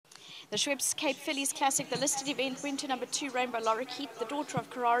The Schweppes Cape Fillies Classic, the listed event, went to number 2, Rainbow LORIKEET, the daughter of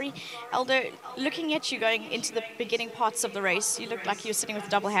Karari. Aldo, looking at you going into the beginning parts of the race, you looked like you were sitting with a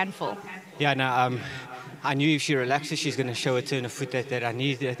double handful. Yeah, no, I knew if she relaxes, she's going to show a turn of foot that I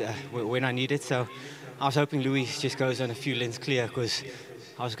needed when I need it. So I was hoping Louise just goes on a few lengths clear because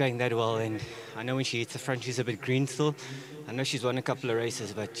I was going that well. And I know when she hits the front, she's a bit green still. I know she's won a couple of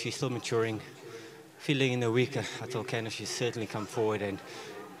races, but she's still maturing. Feeling in the week, I told Candace she's certainly come forward and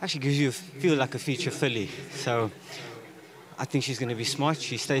actually gives you feel like a feature filly. So I think she's going to be smart.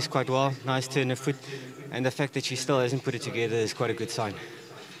 She stays quite well, nice turn of foot. And the fact that she still hasn't put it together is quite a good sign.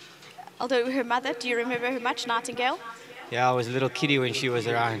 Although her mother, do you remember her much, Nightingale? Yeah, I was a little kiddie when she was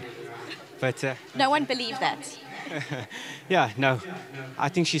around. But no one believed that. Yeah, no. I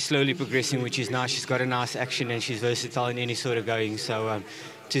think she's slowly progressing, which is nice. She's got a nice action and she's versatile in any sort of going. So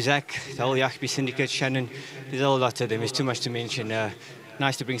to Zach, the whole Jockeys syndicate, Shannon, there's a whole lot of them. There's too much to mention.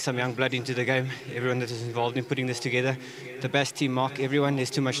 Nice to bring some young blood into the game. Everyone that is involved in putting this together. The best team, Mark, everyone,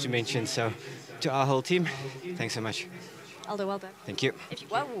 there's too much to mention. So to our whole team, thanks so much. Aldo, well done. Thank you.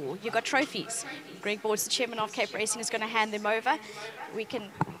 Whoa, you got trophies. Greg Boards, the chairman of Cape Racing, is going to hand them over.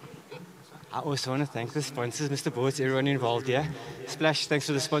 I also want to thank the sponsors, Mr. Boards, everyone involved here. Splash, thanks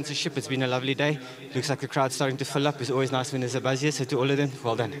for the sponsorship. It's been a lovely day. Looks like the crowd's starting to fill up. It's always nice when there's a buzz here. So to all of them,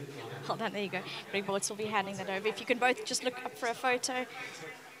 well done. Well done, there you go. Greg Boards will be handing that over. If you can both just look up for a photo.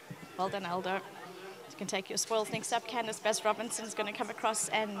 Well done, Aldo. You can take your spoils. Next up, Candace Bass-Robinson is going to come across.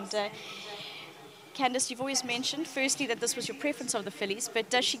 And Candace, you've always mentioned, firstly, that this was your preference of the fillies, but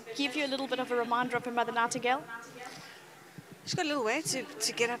does she give you a little bit of a reminder of her mother, Nightingale? She's got a little way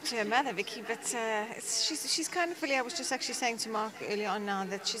to get up to her mother, Vicky, but she's kind of filly. I was just actually saying to Mark earlier on now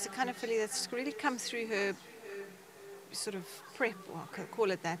that she's the kind of filly that's really come through her sort of prep, or I could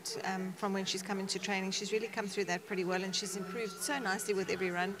call it that, from when she's come into training. She's really come through that pretty well, and she's improved so nicely with every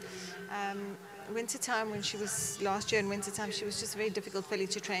run. Wintertime, when she was last year in wintertime, she was just a very difficult filly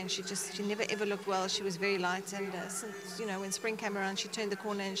to train. She never ever looked well. She was very light, and since, you know, when spring came around, she turned the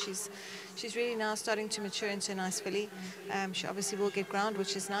corner, and she's really now starting to mature into a nice filly. She obviously will get ground,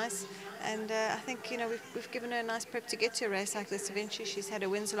 which is nice, and I think, you know, we've given her a nice prep to get to a race like this eventually. She's had her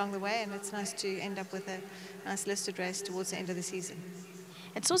wins along the way, and it's nice to end up with a nice listed race towards the end of the season.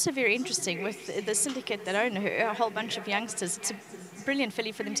 It's also very interesting with the syndicate that own her, a whole bunch of youngsters. It's a brilliant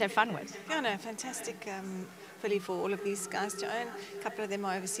filly for them to have fun with. Yeah, no, fantastic filly for all of these guys to own. A couple of them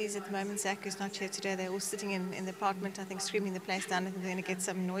are overseas at the moment. Zach is not here today. They're all sitting in the apartment, I think, screaming the place down. I think they're going to get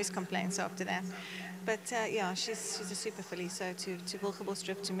some noise complaints after that. But yeah, she's a super filly. So to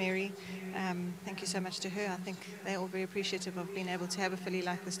Wilgeborstrip, to Mary, thank you so much to her. I think they're all very appreciative of being able to have a filly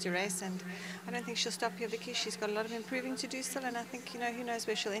like this to race. And I don't think she'll stop here, Vicky. She's got a lot of improving to do still. And I think, you know, who knows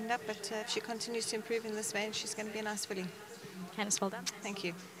where she'll end up. But if she continues to improve in this vein, she's going to be a nice filly. Candace, well done. Thank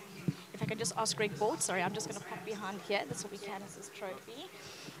you. If I could just ask Greg Board, sorry, I'm just going to pop behind here. This will be Candace's trophy.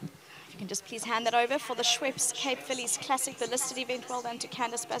 If you can just please hand that over for the Schweppes Cape Fillies Classic, the listed event. Well done to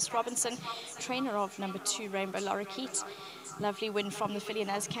Candace Bass-Robinson, trainer of number 2, Rainbow LORIKEET. Lovely win from the filly,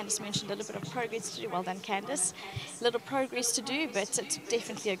 and as Candace mentioned, a little bit of progress to do. Well done, Candace. A little progress to do, but it's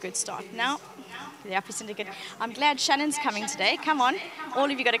definitely a good start. Now, the Jockeys syndicate. I'm glad Shannon's coming today. Come on,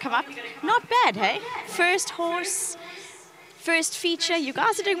 all of you got to come up. Not bad, hey? First horse, first feature. You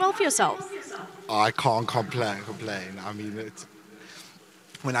guys are doing well for yourselves. I can't complain. I mean,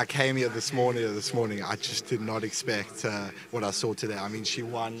 when I came here this morning, I just did not expect what I saw today. I mean, she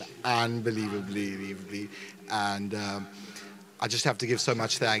won unbelievably, and I just have to give so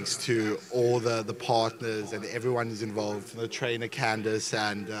much thanks to all the partners and everyone who's involved, the trainer Candace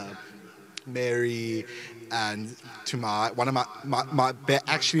and Mary, and to my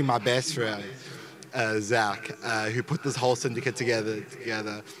best friend Zach, who put this whole syndicate together.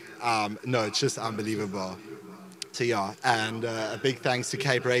 No, it's just unbelievable. So yeah, and a big thanks to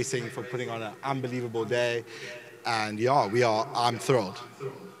Cape Racing for putting on an unbelievable day. And yeah, I'm thrilled.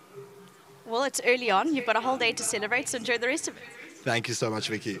 Well, it's early on. You've got a whole day to celebrate, so enjoy the rest of it. Thank you so much,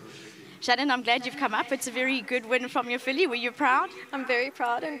 Vicky. Shannon, I'm glad you've come up. It's a very good win from your filly. Were you proud? I'm very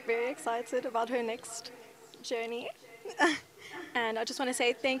proud and very excited about her next journey. And I just want to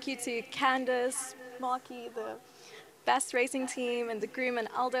say thank you to Candace, Marky, the Bass Racing team, and the groom and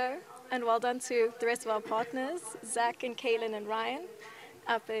Aldo. And well done to the rest of our partners, Zach and Kaylin and Ryan,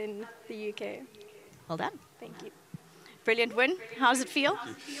 up in the UK. Well done. Thank you. Brilliant win. How does it feel?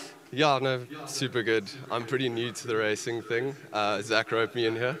 Yeah, no, super good. I'm pretty new to the racing thing. Zach roped me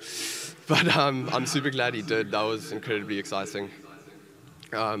in here. But I'm super glad he did. That was incredibly exciting.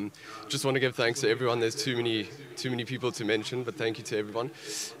 Just want to give thanks to everyone. There's too many people to mention, but thank you to everyone.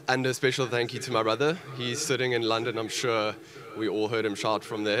 And a special thank you to my brother. He's sitting in London. I'm sure we all heard him shout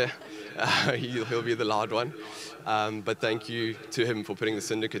from there. He'll be the loud one. But thank you to him for putting the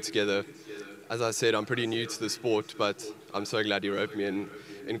syndicate together. As I said, I'm pretty new to the sport, but I'm so glad he roped me in.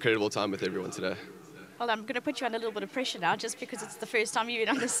 Incredible time with everyone today. Well, I'm going to put you under a little bit of pressure now, just because it's the first time you've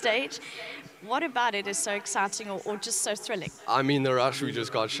been on the stage. What about it is so exciting or just so thrilling? I mean, the rush we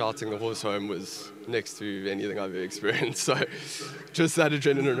just got shouting the horse home was next to anything I've ever experienced. So just that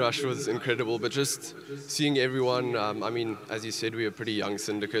adrenaline rush was incredible. But just seeing everyone, I mean, as you said, we're a pretty young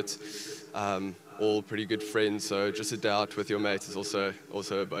syndicate, all pretty good friends. So just a day out with your mates is also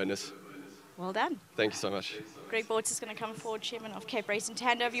a bonus. Well done. Thank you so much. Greg Bortz is going to come forward, Chairman of Cape Racing, to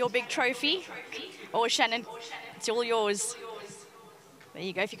hand over your big trophy. Or Shannon, it's all yours. There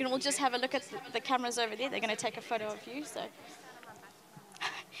you go. If you can all just have a look at the cameras over there, they're going to take a photo of you.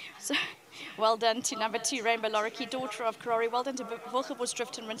 So well done to number 2, Rainbow LORIKEET, daughter of Karori. Well done to Wilgerbos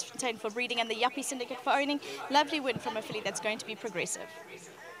Drift and Rinsfontein for breeding, and the Yuppie Syndicate for owning. Lovely win from a filly that's going to be progressive.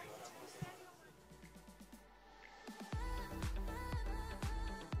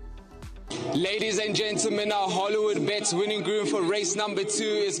 Ladies and gentlemen, our Hollywoodbets winning groom for race number 2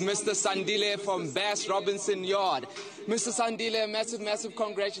 is Mr. Sandile from Bass Robinson Yard. Mr. Sandile, massive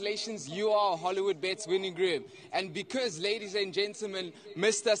congratulations. You are Hollywoodbets winning groom. And because, ladies and gentlemen,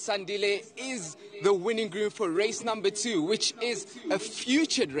 Mr. Sandile is the winning groom for race number 2, which is a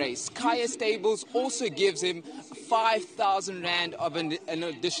featured race, Kaya Stables also gives him 5,000 Rand of an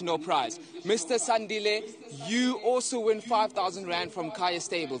additional prize. Mr. Sandile, you also win 5,000 Rand from Kaya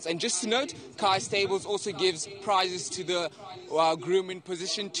Stables. And just to note, Kaya Stables also gives prizes to the groom in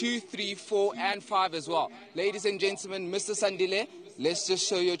position 2, 3, 4, and 5 as well. Ladies and gentlemen, Mr. Sandile, let's just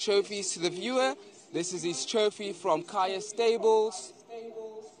show your trophies to the viewer. This is his trophy from Kaya Stables.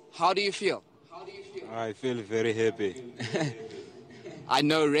 How do you feel? I feel very happy. I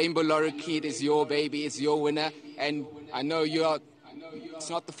know Rainbow LORIKEET is your baby, it's your winner, and I know it's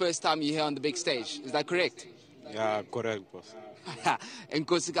not the first time you're here on the big stage. Is that correct? Yeah, correct, boss. And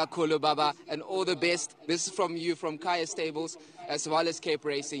Nkosika Kolo Baba, and all the best. This is from you, from Kaya Stables, as well as Cape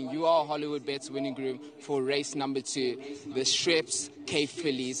Racing. You are Hollywoodbets winning groom for race number 2, the Schweppes Cape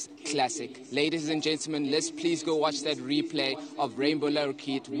Fillies Classic. Ladies and gentlemen, let's please go watch that replay of Rainbow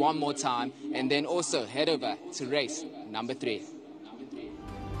LORIKEET one more time, and then also head over to race number 3.